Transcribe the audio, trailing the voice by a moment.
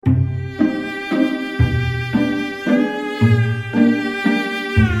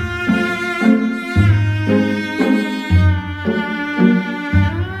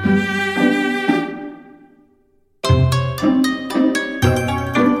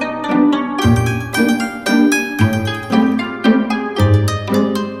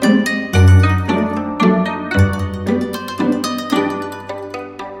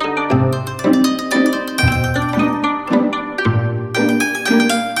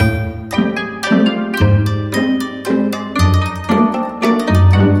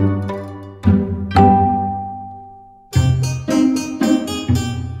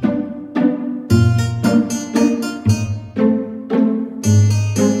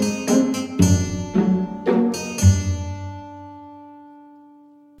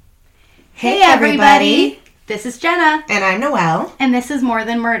everybody. This is Jenna. And I'm Noelle. And this is More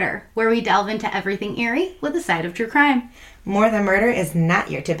Than Murder, where we delve into everything eerie with a side of true crime. More Than Murder is not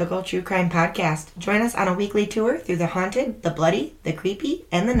your typical true crime podcast. Join us on a weekly tour through the haunted, the bloody, the creepy,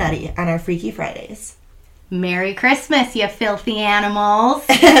 and the nutty on our Freaky Fridays. Merry Christmas, you filthy animals.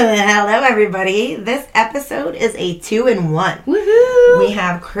 Hello, everybody. This episode is a 2-in-1. Woohoo! We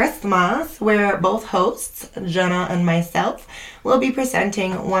have Christmas, where both hosts, Jenna and myself, will be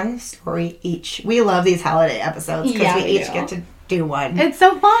presenting one story each. We love these holiday episodes because we each get to do one. It's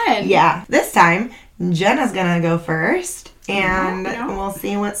so fun. Yeah. This time, Jenna's going to go first, and we'll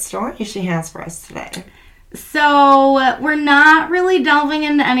see what story she has for us today. So, we're not really delving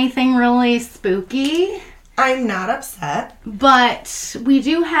into anything really spooky. I'm not upset. But we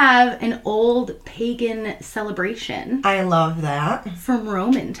do have an old pagan celebration. I love that. From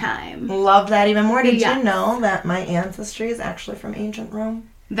Roman time. Love that even more. Did you know that my ancestry is actually from ancient Rome?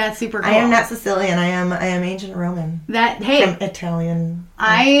 That's super cool. I am not Sicilian. I am ancient Roman. From Italian.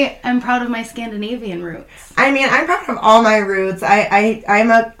 I am proud of my Scandinavian roots. I mean, I'm proud of all my roots. I'm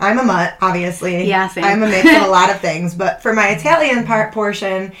a mutt, obviously. Yeah, same. I'm a mix of a lot of things, but for my Italian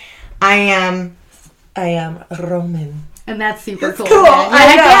portion, I am Roman. And that's super cool. Cool.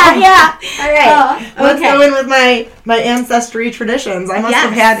 Yeah. All right. Let's go in with my ancestry traditions. I must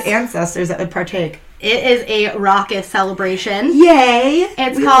have had ancestors that would partake. It is a raucous celebration. Yay!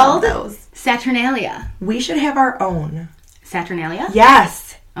 It's called Saturnalia. We should have our own. Saturnalia?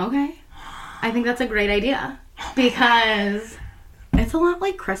 Yes. Okay. I think that's a great idea. Because it's a lot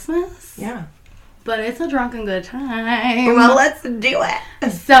like Christmas. Yeah. But it's a drunken good time. Well, let's do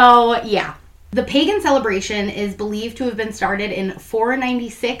it. So, yeah. The pagan celebration is believed to have been started in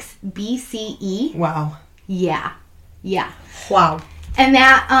 496 BCE. Wow. Yeah. Wow. And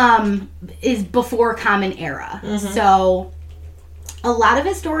that is before Common Era. Mm-hmm. So a lot of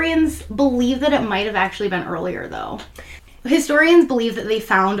historians believe that it might have actually been earlier, though. Historians believe that they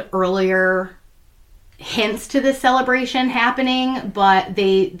found earlier hints to this celebration happening, but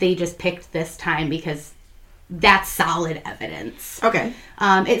they just picked this time because that's solid evidence. Okay.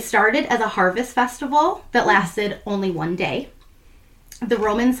 It started as a harvest festival that lasted only one day. The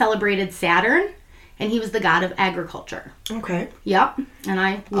Romans celebrated Saturn, and he was the god of agriculture. Okay. Yep. And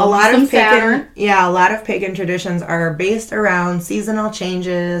I love Saturn. Yeah, a lot of pagan traditions are based around seasonal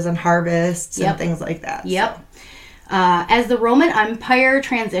changes and harvests and things like that. Yep. So. As the Roman Empire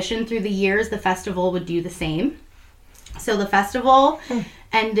transitioned through the years, the festival would do the same. So the festival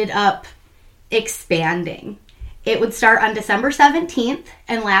ended up expanding. It would start on December 17th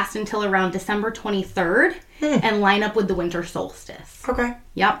and last until around December 23rd and line up with the winter solstice. Okay.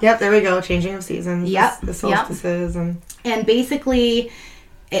 Yep, there we go. Changing of seasons. Yep. The solstices. And basically,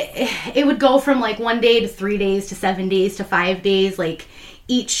 it would go from like 1 day to 3 days to 7 days to 5 days. Like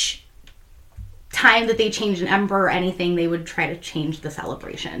each time that they changed an emperor or anything, they would try to change the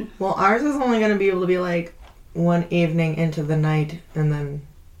celebration. Well, ours is only going to be able to be like one evening into the night and then...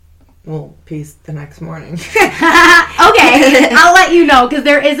 Well, peace the next morning. Okay, I'll let you know because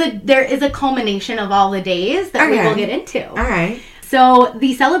there is a culmination of all the days that we will get into. All right. So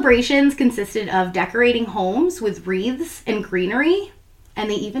the celebrations consisted of decorating homes with wreaths and greenery,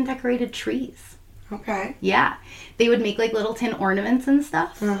 and they even decorated trees. Okay. Yeah, they would make like little tin ornaments and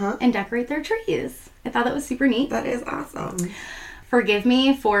stuff and decorate their trees. I thought that was super neat. That is awesome. Forgive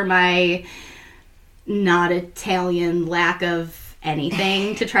me for my not Italian lack of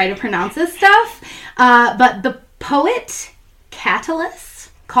anything to try to pronounce this stuff. But the poet Catullus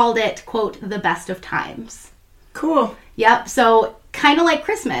called it, quote, the best of times. Cool. Yep. So kind of like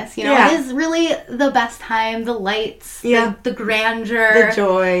Christmas, it is really the best time, the lights, the grandeur. The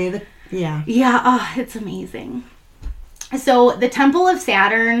joy. Yeah, it's amazing. So the Temple of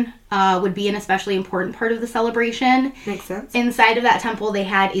Saturn would be an especially important part of the celebration. Makes sense. Inside of that temple, they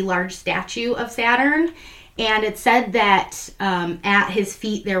had a large statue of Saturn. And it said that at his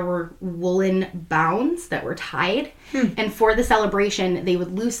feet there were woolen bounds that were tied. And for the celebration, they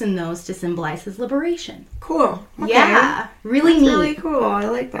would loosen those to symbolize his liberation. Cool. Okay. Yeah. Really neat. Really cool. I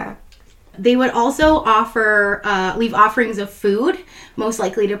like that. They would also leave offerings of food, most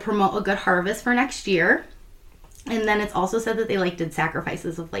likely to promote a good harvest for next year. And then it's also said that they did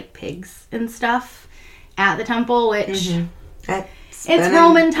sacrifices of pigs and stuff at the temple, which it's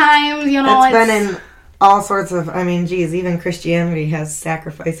Roman times, It's been in all sorts of, even Christianity has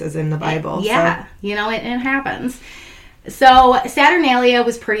sacrifices in the Bible. Yeah, so. It happens. So Saturnalia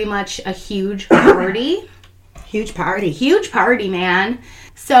was pretty much a huge party. Huge party. Huge party, man.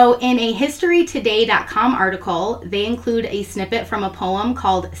 So in a HistoryToday.com article, they include a snippet from a poem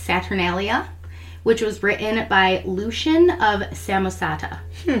called Saturnalia, which was written by Lucian of Samosata.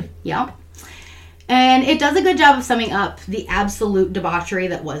 Yep. And it does a good job of summing up the absolute debauchery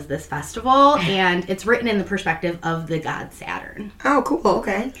that was this festival, and it's written in the perspective of the god Saturn. Oh, cool.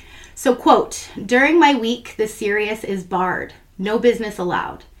 Okay. So, quote, "During my week, the serious is barred. No business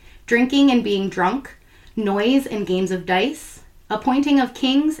allowed. Drinking and being drunk, noise and games of dice, appointing of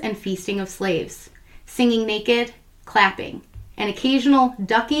kings and feasting of slaves, singing naked, clapping, an occasional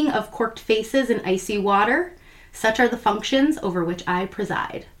ducking of corked faces in icy water. Such are the functions over which I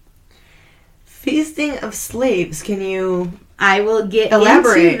preside." Feasting of slaves. Can you I will get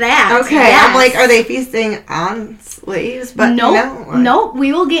elaborate into that. Okay. Yes. I'm like, are they feasting on slaves? But Nope.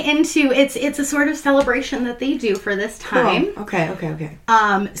 We will get into it's a sort of celebration that they do for this time. Cool. Okay.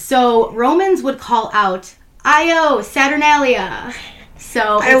 So Romans would call out Io Saturnalia.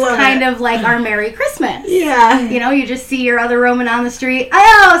 So it's kind of like our Merry Christmas. Yeah. You know, you just see your other Roman on the street.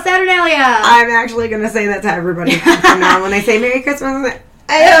 Io Saturnalia. I'm actually going to say that to everybody from now when they say Merry Christmas. I'm like,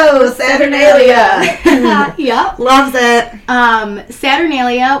 Io Saturnalia. Yep. Loves it.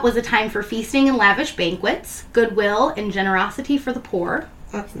 Saturnalia was a time for feasting and lavish banquets, goodwill and generosity for the poor.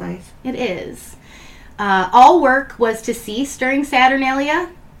 That's nice. It is. All work was to cease during Saturnalia,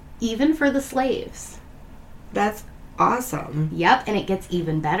 even for the slaves. That's awesome. Yep, and it gets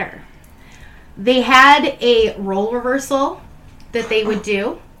even better. They had a role reversal that they would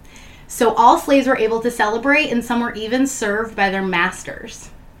do. So all slaves were able to celebrate, and some were even served by their masters.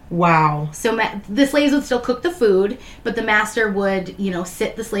 Wow. So the slaves would still cook the food, but the master would,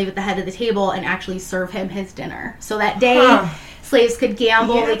 sit the slave at the head of the table and actually serve him his dinner. So that day, slaves could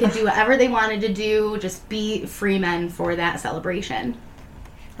gamble, they could do whatever they wanted to do, just be free men for that celebration.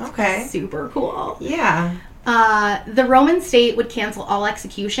 Okay. Super cool. Yeah. The Roman state would cancel all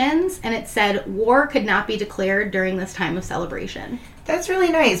executions, and it said war could not be declared during this time of celebration. That's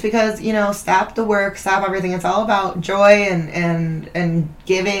really nice because, stop the work, stop everything. It's all about joy and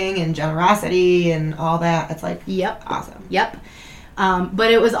giving and generosity and all that. It's like, yep. Awesome. Yep.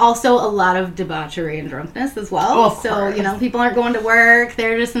 But it was also a lot of debauchery and drunkenness as well. Oh, of course. So, people aren't going to work.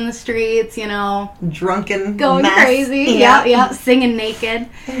 They're just in the streets, Drunken going mess. crazy. Yeah, singing naked.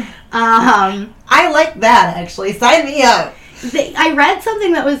 I like that, actually. Sign me up. I read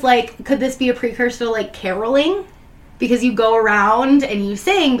something that was like, could this be a precursor to, like, caroling? Because you go around and you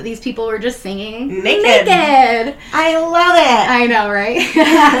sing, but these people were just singing naked. I love it. I know, right?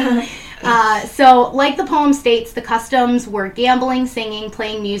 So, like the poem states, the customs were gambling, singing,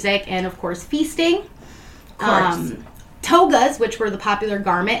 playing music, and, of course, feasting. Of course. Togas, which were the popular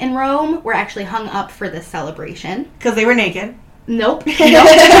garment in Rome, were actually hung up for this celebration. Because they were naked. Nope. Not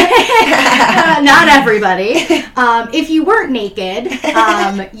everybody. If you weren't naked,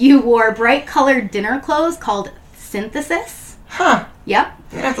 you wore bright-colored dinner clothes called synthesis. Huh. Yep. I'm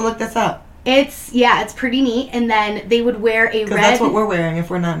going to have to look this up. It's pretty neat. And then they would wear a red... Because that's what we're wearing if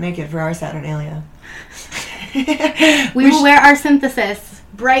we're not naked for our Saturnalia. we will wear our synthesis,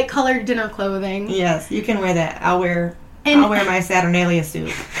 bright-colored dinner clothing. Yes, you can wear that. I'll wear my Saturnalia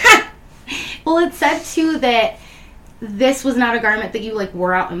suit. Well, it said, too, that this was not a garment that you, like,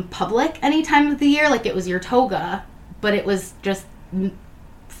 wore out in public any time of the year. Like, it was your toga, but it was just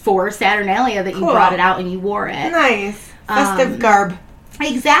for Saturnalia that you brought it out and you wore it. Nice. Festive garb.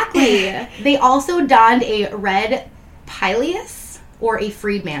 Exactly. They also donned a red pileus, or a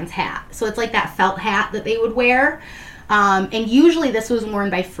freedman's hat. So it's like that felt hat that they would wear. And usually this was worn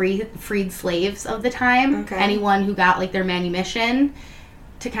by freed slaves of the time. Okay. Anyone who got, like, their manumission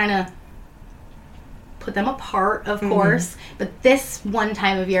to kind of put them apart, of course. But this one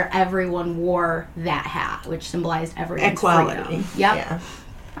time of year, everyone wore that hat, which symbolized everyone's equality. freedom. Yep.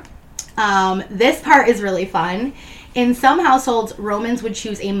 Yeah. This part is really fun. In some households, Romans would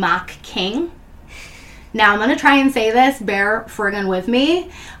choose a mock king. Now, I'm going to try and say this. Bear friggin' with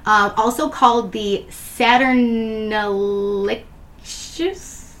me. Also called the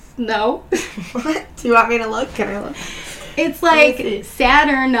Saturnalicious. No. What? Do you want me to look? Can I look? It's like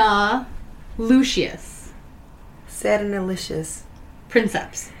Saturnalucius. Saturnalicious.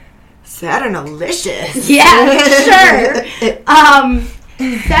 Princeps. Saturnalicious. Yeah, sure.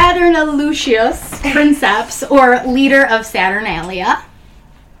 Saturnalucius Princeps, or leader of Saturnalia.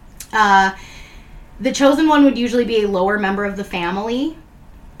 The chosen one would usually be a lower member of the family,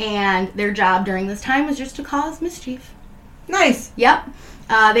 and their job during this time was just to cause mischief. Nice. Yep.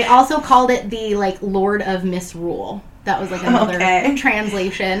 They also called it the, like, Lord of Misrule. That was, like, another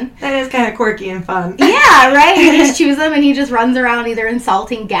translation. That is kind of quirky and fun. Yeah, right? You just choose him, and he just runs around either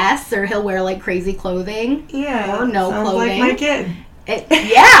insulting guests, or he'll wear, like, crazy clothing. Yeah. Or no sounds clothing. Like my kid.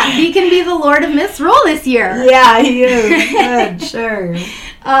 He can be the Lord of Misrule this year. Yeah, he is. Good, sure.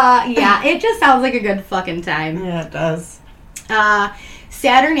 Yeah, it just sounds like a good fucking time. Yeah, it does.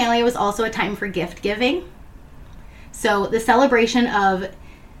 Saturnalia was also a time for gift giving. So the celebration of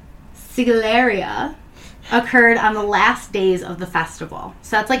Sigillaria occurred on the last days of the festival.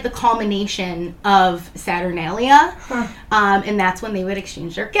 So that's like the culmination of Saturnalia. And that's when they would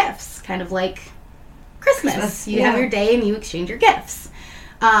exchange their gifts. Kind of like Christmas. You have your day and you exchange your gifts.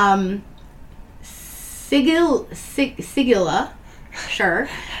 Sigilla, sure,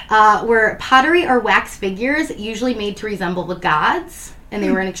 were pottery or wax figures usually made to resemble the gods, and they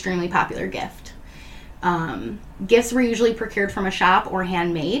were an extremely popular gift. Gifts were usually procured from a shop or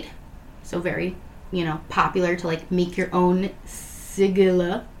handmade, so very, popular to like make your own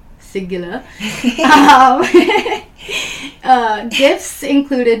sigilla. Gifts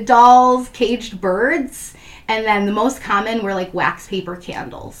included dolls, caged birds, and then the most common were like wax paper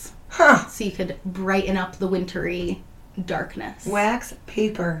candles. So you could brighten up the wintry darkness. Wax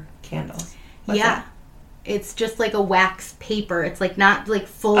paper candles. What's that? It's just like a wax paper. It's like not like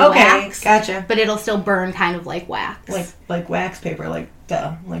full wax. Gotcha. But it'll still burn kind of like wax. Like wax paper, like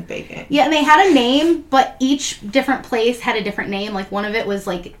baking. Yeah, and they had a name, but each different place had a different name. Like one of it was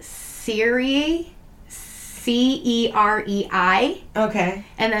like Cerei, Cerei. Okay.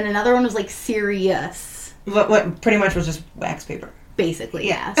 And then another one was like Sirius. What pretty much was just wax paper. Basically,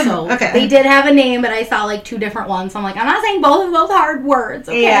 yeah. So They did have a name, but I saw like two different ones. So I'm like, I'm not saying both of those hard words,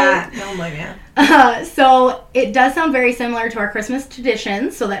 okay? Yeah, don't blame you. So it does sound very similar to our Christmas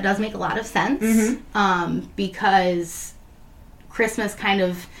traditions, so that does make a lot of sense. Because Christmas kind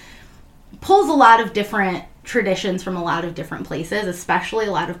of pulls a lot of different traditions from a lot of different places, especially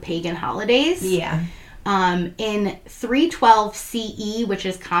a lot of pagan holidays. Yeah. In 312 CE, which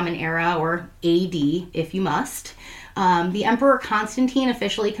is Common Era, or AD, if you must, the Emperor Constantine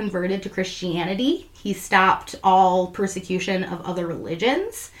officially converted to Christianity. He stopped all persecution of other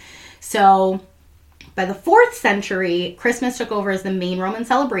religions. So by the 4th century, Christmas took over as the main Roman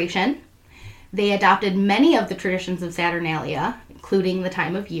celebration. They adopted many of the traditions of Saturnalia, including the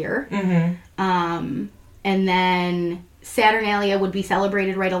time of year. And then Saturnalia would be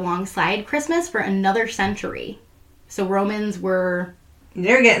celebrated right alongside Christmas for another century. So Romans were...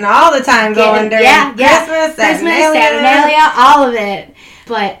 They're getting all the time going during Christmas, Saturnalia, all of it.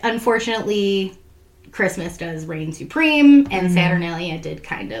 But unfortunately, Christmas does reign supreme, and Saturnalia did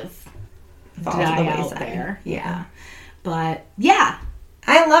kind of die out there. Yeah. But, yeah.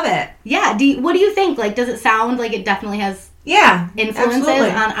 I love it. Yeah. What do you think? Like, does it sound like it definitely has influences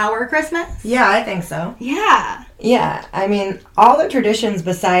on our Christmas? Yeah, I think so. Yeah. Yeah. I mean, all the traditions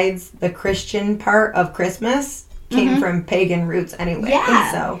besides the Christian part of Christmas came from pagan roots anyway.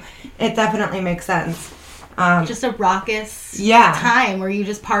 Yeah. So it definitely makes sense. Just a raucous time where you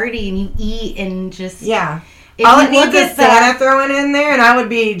just party and you eat and just... Yeah. All it needs is Santa throwing in there, and I would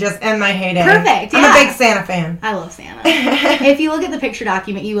be just in my heyday. Perfect, I'm a big Santa fan. I love Santa. If you look at the picture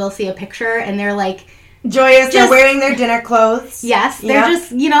document, you will see a picture, and they're like... Joyous, they're wearing their dinner clothes. Yes, they're just,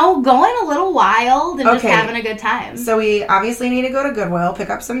 going a little wild and just having a good time. So we obviously need to go to Goodwill,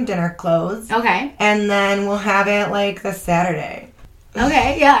 pick up some dinner clothes. Okay. And then we'll have it like this Saturday.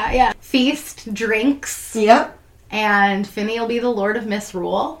 Okay, yeah. Feast, drinks. Yep. And Finny will be the Lord of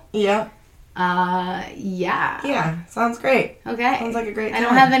Misrule. Yep. Yeah. Yeah, sounds great. Okay. Sounds like a great time. I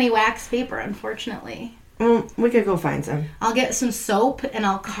don't have any wax paper, unfortunately. Well, we could go find some. I'll get some soap and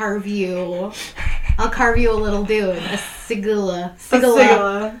I'll carve you a little dude. A sigilla.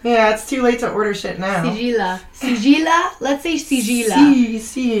 Yeah, it's too late to order shit now. Sigilla? Let's say sigilla.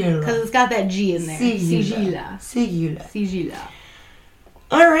 Sigilla. Because it's got that G in there. Sigilla.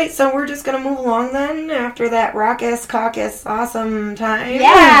 Alright, so we're just going to move along then after that raucous, caucus, awesome time.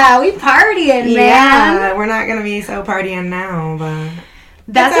 Yeah, we partying, man. Yeah, we're not going to be so partying now, but...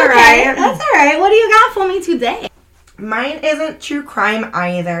 That's alright. That's alright. What do you got for me today? Mine isn't true crime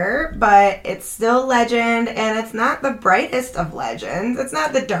either, but it's still legend, and it's not the brightest of legends. It's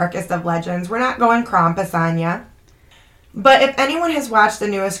not the darkest of legends. We're not going Krampus on ya. But if anyone has watched the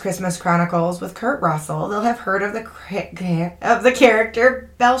newest Christmas Chronicles with Kurt Russell, they'll have heard of the character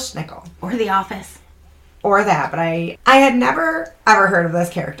Belsnickel. Or The Office. Or that, but I had never ever heard of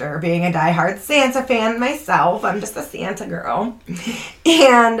this character, being a diehard Santa fan myself. I'm just a Santa girl.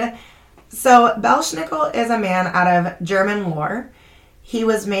 And so Belsnickel is a man out of German lore. He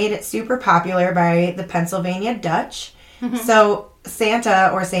was made super popular by the Pennsylvania Dutch. So Santa,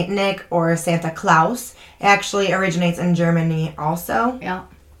 or Saint Nick, or Santa Claus actually originates in Germany also. Yeah.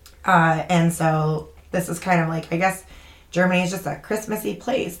 And so this is kind of like, I guess, Germany is just a Christmassy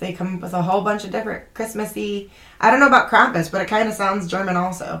place. They come up with a whole bunch of different Christmassy... I don't know about Krampus, but it kind of sounds German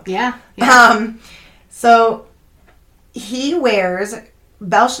also. Yeah. So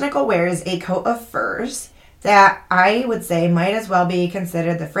Belsnickel wears a coat of furs that I would say might as well be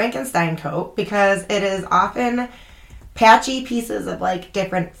considered the Frankenstein coat because it is often patchy pieces of like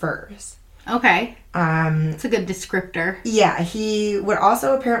different furs. Okay. It's a good descriptor. Yeah, he would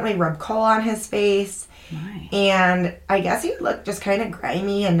also apparently rub coal on his face. My. And I guess he would look just kind of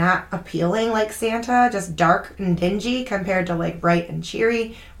grimy and not appealing like Santa, just dark and dingy compared to like bright and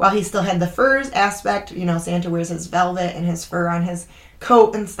cheery. While he still had the furs aspect, you know, Santa wears his velvet and his fur on his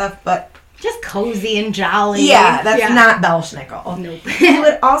coat and stuff, but just cozy and jolly. Yeah, that's not Belsnickel. Nope. He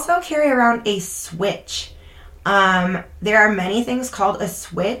would also carry around a switch. There are many things called a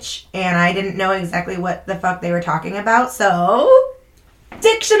switch, and I didn't know exactly what the fuck they were talking about, so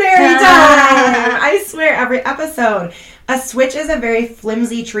dictionary time! I swear, every episode. A switch is a very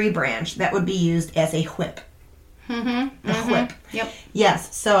flimsy tree branch that would be used as a whip. A whip. Yep.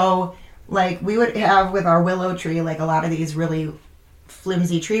 Yes, so, like, we would have with our willow tree, like, a lot of these really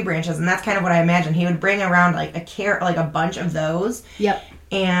flimsy tree branches, and that's kind of what I imagine. He would bring around, like, a bunch of those. Yep.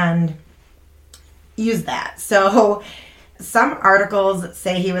 And use that. So some articles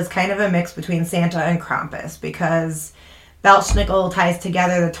say he was kind of a mix between Santa and Krampus because Belsnickel ties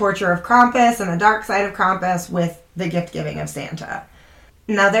together the torture of Krampus and the dark side of Krampus with the gift giving of Santa.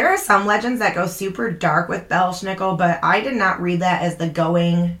 Now there are some legends that go super dark with Belsnickel, but I did not read that as the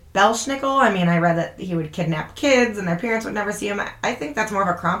going Belsnickel. I mean, I read that he would kidnap kids and their parents would never see him. I think that's more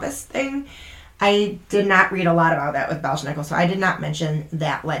of a Krampus thing. I did not read a lot about that with Belsnickel, so I did not mention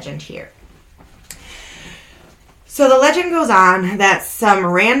that legend here. So the legend goes on that some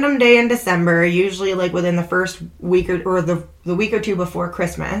random day in December, usually like within the first week or the week or two before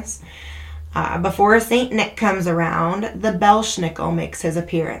Christmas, before St. Nick comes around, the Belsnickel makes his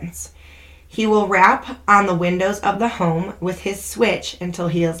appearance. He will rap on the windows of the home with his switch until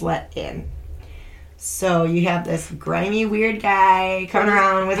he is let in. So you have this grimy, weird guy coming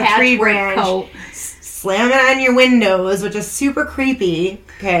around with a tree branch, slamming on your windows, which is super creepy,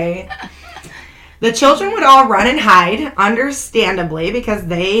 okay? The children would all run and hide, understandably, because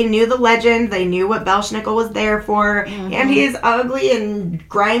they knew the legend, they knew what Belsnickel was there for, and he is ugly and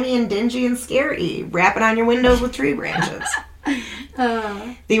grimy and dingy and scary, rapping on your windows with tree branches.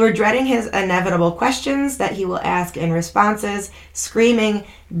 They were dreading his inevitable questions that he will ask in responses, screaming,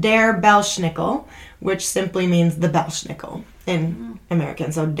 Der Belsnickel, which simply means the Belsnickel in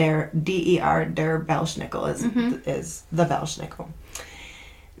American. So D-E-R, Der Belsnickel is the Belsnickel.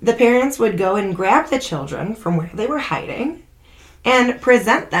 The parents would go and grab the children from where they were hiding and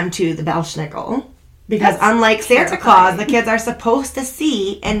present them to the Belsnickel. Because unlike Santa Claus, the kids are supposed to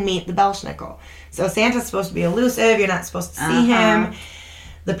see and meet the Belsnickel. So Santa's supposed to be elusive. You're not supposed to see him.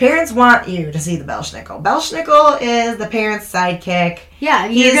 The parents want you to see the Belsnickel. Belsnickel is the parents' sidekick. Yeah,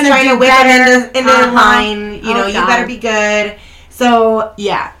 he's trying to whip them into line. You know, you better be good. So,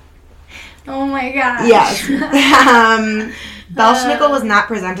 yeah. Oh my gosh. Yes. Belsnickel was not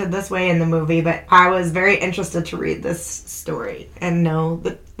presented this way in the movie, but I was very interested to read this story and know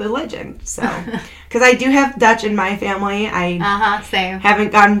the legend. So, because I do have Dutch in my family, I same.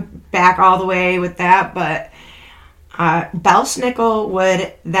 Haven't gone back all the way with that, but Belsnickel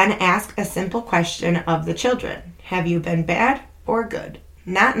would then ask a simple question of the children: have you been bad or good?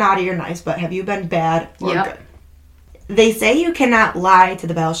 Not naughty or nice, but have you been bad or good? They say you cannot lie to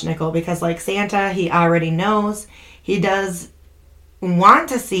the Belsnickel because, like Santa, he already knows. He does want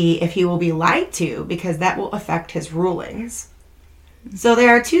to see if he will be lied to because that will affect his rulings. So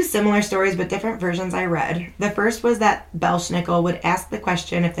there are two similar stories but different versions I read. The first was that Belsnickel would ask the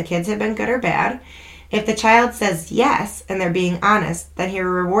question if the kids had been good or bad. If the child says yes and they're being honest, then he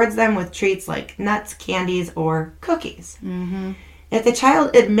rewards them with treats like nuts, candies, or cookies. If the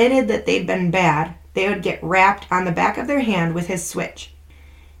child admitted that they'd been bad, they would get rapped on the back of their hand with his switch.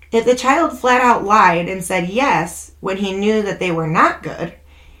 If the child flat out lied and said yes when he knew that they were not good,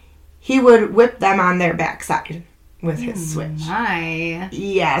 he would whip them on their backside with his switch. My.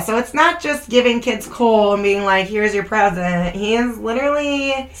 Yeah, so it's not just giving kids coal and being like, here's your present. He is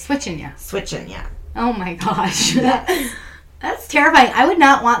literally switching you. Oh my gosh. Yes. That's terrifying. I would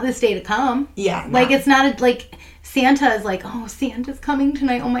not want this day to come. Yeah. No. Like, it's not like Santa is like, oh, Santa's coming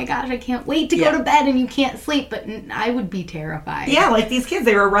tonight. Oh my gosh, I can't wait to go to bed, and you can't sleep. But I would be terrified. Yeah, like these kids,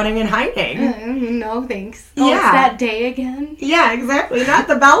 they were running and hiding. No, thanks. Oh, it's that day again? Yeah, exactly. Not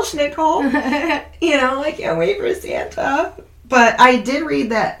the Belsnickel. You know, I can't wait for Santa. But I did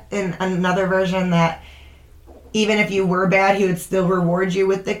read that in another version that even if you were bad, he would still reward you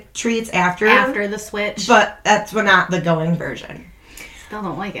with the treats after the switch. But that's not the going version. Still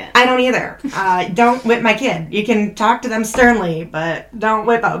don't like it. I don't either. Don't whip my kid. You can talk to them sternly, but don't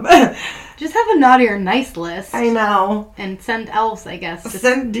whip them. Just have a naughty or nice list. I know. And send elves, I guess.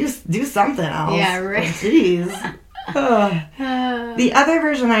 Do something else. Yeah, right. Jeez. The other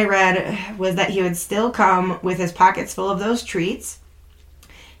version I read was that he would still come with his pockets full of those treats.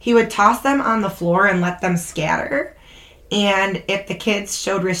 He would toss them on the floor and let them scatter. And if the kids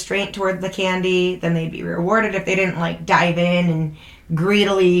showed restraint toward the candy, then they'd be rewarded. If they didn't, like, dive in and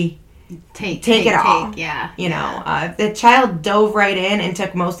greedily take it all. Yeah. You know, if the child dove right in and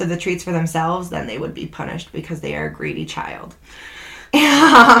took most of the treats for themselves, then they would be punished because they are a greedy child.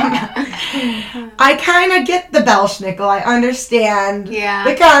 I kind of get the Belsnickel. I understand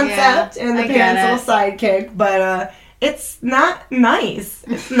the concept and the pencil sidekick, but it's not nice.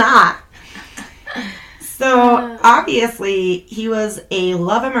 It's not. So, obviously, he was a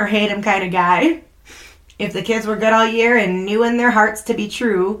love him or hate him kind of guy. If the kids were good all year and knew in their hearts to be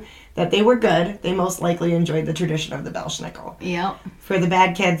true that they were good, they most likely enjoyed the tradition of the Belsnickel. Yep. For the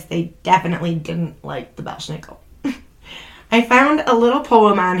bad kids, they definitely didn't like the Belsnickel. I found a little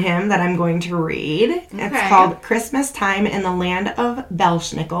poem on him that I'm going to read. Okay. It's called Christmas Time in the Land of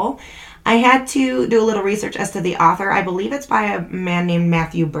Belsnickel. I had to do a little research as to the author. I believe it's by a man named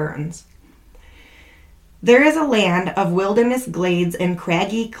Matthew Burns. There is a land of wilderness glades and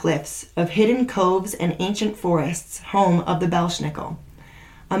craggy cliffs, of hidden coves and ancient forests, home of the Belsnickel.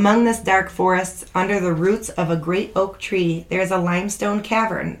 Among this dark forest, under the roots of a great oak tree, there is a limestone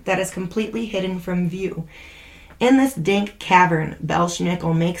cavern that is completely hidden from view. In this dank cavern,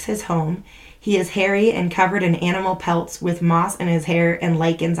 Belsnickel makes his home. He is hairy and covered in animal pelts, with moss in his hair and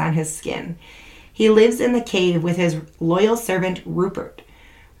lichens on his skin. He lives in the cave with his loyal servant Rupert.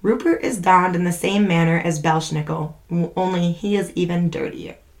 Rupert is donned in the same manner as Belsnickel, only he is even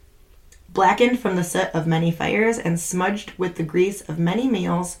dirtier. Blackened from the soot of many fires and smudged with the grease of many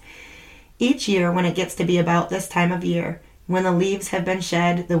meals, each year when it gets to be about this time of year, when the leaves have been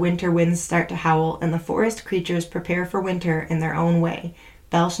shed, the winter winds start to howl, and the forest creatures prepare for winter in their own way,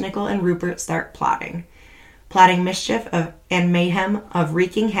 Belsnickel and Rupert start plotting mischief and mayhem of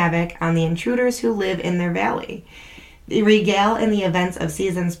wreaking havoc on the intruders who live in their valley. They regale in the events of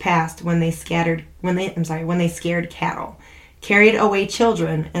seasons past when they scared cattle, carried away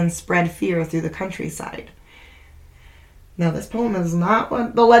children, and spread fear through the countryside. Now, this poem is not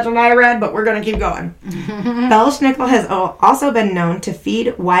what the legend I read, but we're going to keep going. Belsnickel has also been known to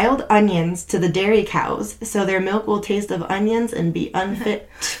feed wild onions to the dairy cows, so their milk will taste of onions and be unfit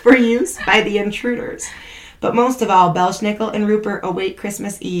for use by the intruders. But most of all, Belsnickel and Rupert await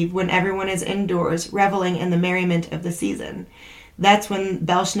Christmas Eve when everyone is indoors, reveling in the merriment of the season. That's when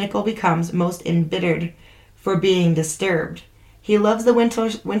Belsnickel becomes most embittered for being disturbed. He loves the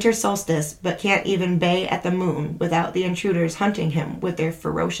winter solstice, but can't even bay at the moon without the intruders hunting him with their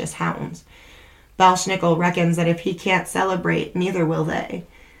ferocious hounds. Belsnickel reckons that if he can't celebrate, neither will they.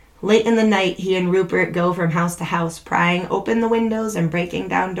 Late in the night, he and Rupert go from house to house, prying open the windows and breaking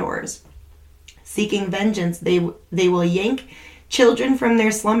down doors. Seeking vengeance, they will yank children from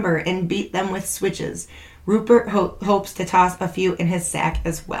their slumber and beat them with switches. Rupert hopes to toss a few in his sack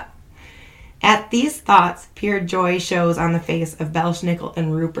as well. At these thoughts, pure joy shows on the face of Belsnickel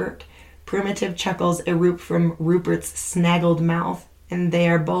and Rupert. Primitive chuckles erupt from Rupert's snaggled mouth, and they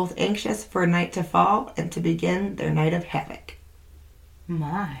are both anxious for night to fall and to begin their night of havoc.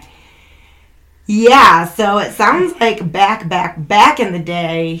 My. Yeah, so it sounds like back in the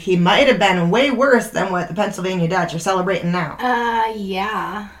day, he might have been way worse than what the Pennsylvania Dutch are celebrating now.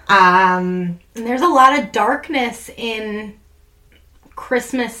 Yeah. And there's a lot of darkness in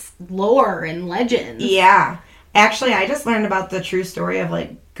Christmas lore and legends. Yeah. Actually, I just learned about the true story of,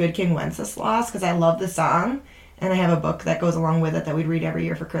 like, Good King Wenceslas, because I love the song, and I have a book that goes along with it that we'd read every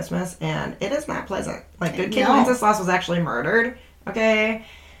year for Christmas, and it is not pleasant. Like, Good King Wenceslas was actually murdered, okay?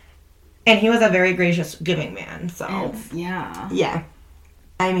 And he was a very gracious, giving man, so... Yeah. Yeah.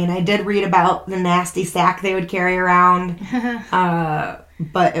 I mean, I did read about the nasty sack they would carry around,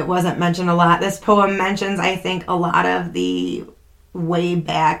 but it wasn't mentioned a lot. This poem mentions, I think, a lot of the way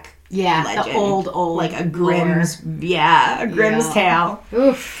back legend. The old like a Grimm's tale.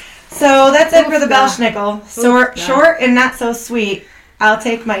 Oof. So that's it for the Belsnickel. Short and not so sweet. I'll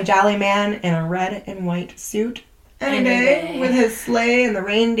take my jolly man in a red and white suit any day with his sleigh and the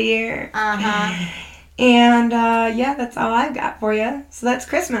reindeer. And that's all I've got for you. So that's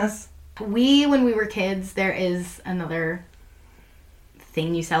Christmas. When we were kids, there is another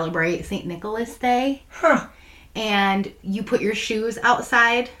thing you celebrate, St. Nicholas Day. Huh. And you put your shoes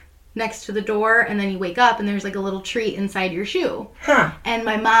outside next to the door, and then you wake up and there's like a little treat inside your shoe. Huh. And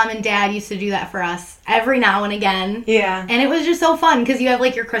my mom and dad used to do that for us every now and again. Yeah. And it was just so fun because you have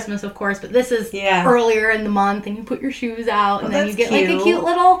like your Christmas, of course, but this is earlier in the month, and you put your shoes out, and then you get like a cute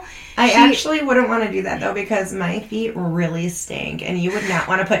little I actually wouldn't want to do that though, because my feet really stink, and you would not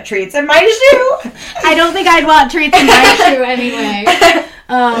want to put treats in my shoe. I don't think I'd want treats in my shoe anyway.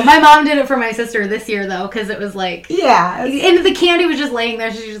 My mom did it for my sister this year though, because it was like, and the candy was just laying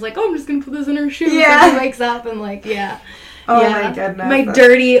there, so she's just like, oh, I'm just gonna put this in her shoe. So she wakes up and like, Oh my goodness. My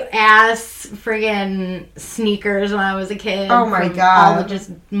dirty ass friggin' sneakers when I was a kid. Oh my God. All the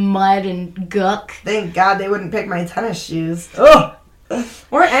just mud and guck. Thank God they wouldn't pick my tennis shoes. Ugh.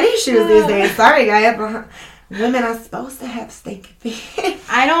 Or any shoes these days. Sorry, guys. Women are supposed to have stinky feet.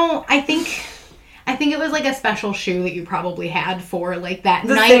 I think it was like a special shoe that you probably had for like that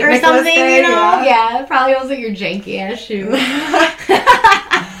the night or something, day, you know? Yeah, it probably was like your janky ass shoe.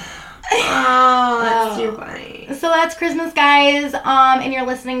 Oh, that's too funny. So that's Christmas, guys. And you're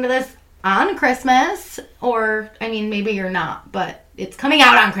listening to this on Christmas, or I mean, maybe you're not, but it's coming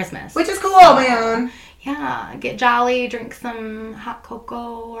out on Christmas, which is cool, man. Yeah, get jolly, drink some hot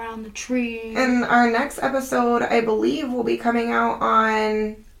cocoa around the tree. And our next episode, I believe, will be coming out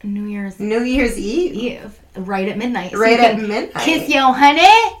on New Year's Eve. Right at midnight. Right at midnight. Kiss yo honey,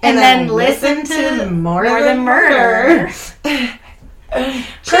 and then listen to More Than Murder.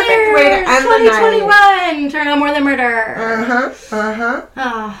 Perfect way to end 2021. Turn on More Than Murder.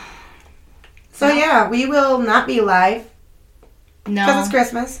 So yeah, we will not be live. No. Because it's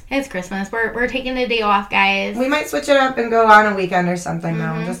Christmas. It's Christmas. We're taking a day off, guys. We might switch it up and go on a weekend or something,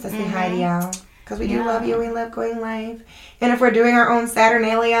 though, just to say hi to y'all. Because we do love you. We love going live. And if we're doing our own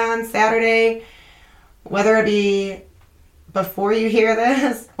Saturnalia on Saturday, whether it be before you hear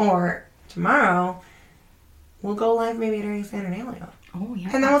this or tomorrow, we'll go live maybe during Saturnalia. Oh,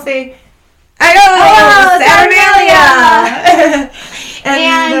 yeah. And then we'll say, Saturnalia!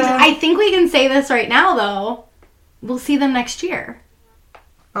 and I think we can say this right now, though. We'll see them next year.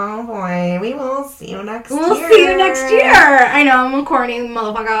 Oh boy, we will see you next year. We'll see you next year. I know, I'm a corny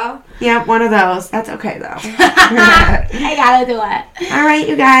motherfucker. Yeah, one of those. That's okay, though. I gotta do it. All right,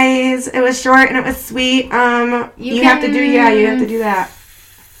 you guys. It was short and it was sweet. You have to do that.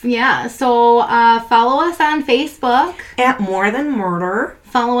 Yeah, so follow us on Facebook. At More Than Murder.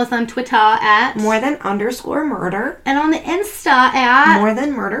 Follow us on Twitter at More_Than_Murder. And on the Insta at More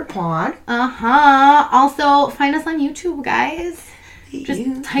Than Murder Pod. Also, find us on YouTube, guys.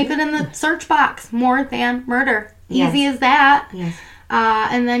 Just type it in the search box. More Than Murder. Easy as that. Yes.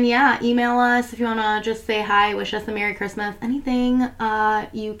 And then, email us if you want to just say hi, wish us a Merry Christmas, anything.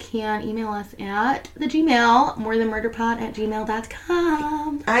 You can email us at the Gmail,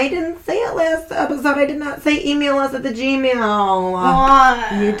 morethanmurderpod@gmail.com. I didn't say it last episode. I did not say email us at the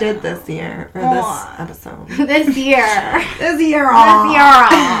Gmail. You did this year. Or this episode. This year. This year. All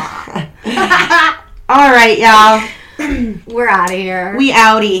right, y'all. We're out of here. We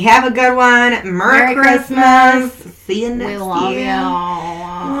outie. Have a good one. Merry Christmas. See you next year. We love you.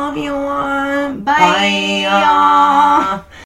 Love you all. Bye.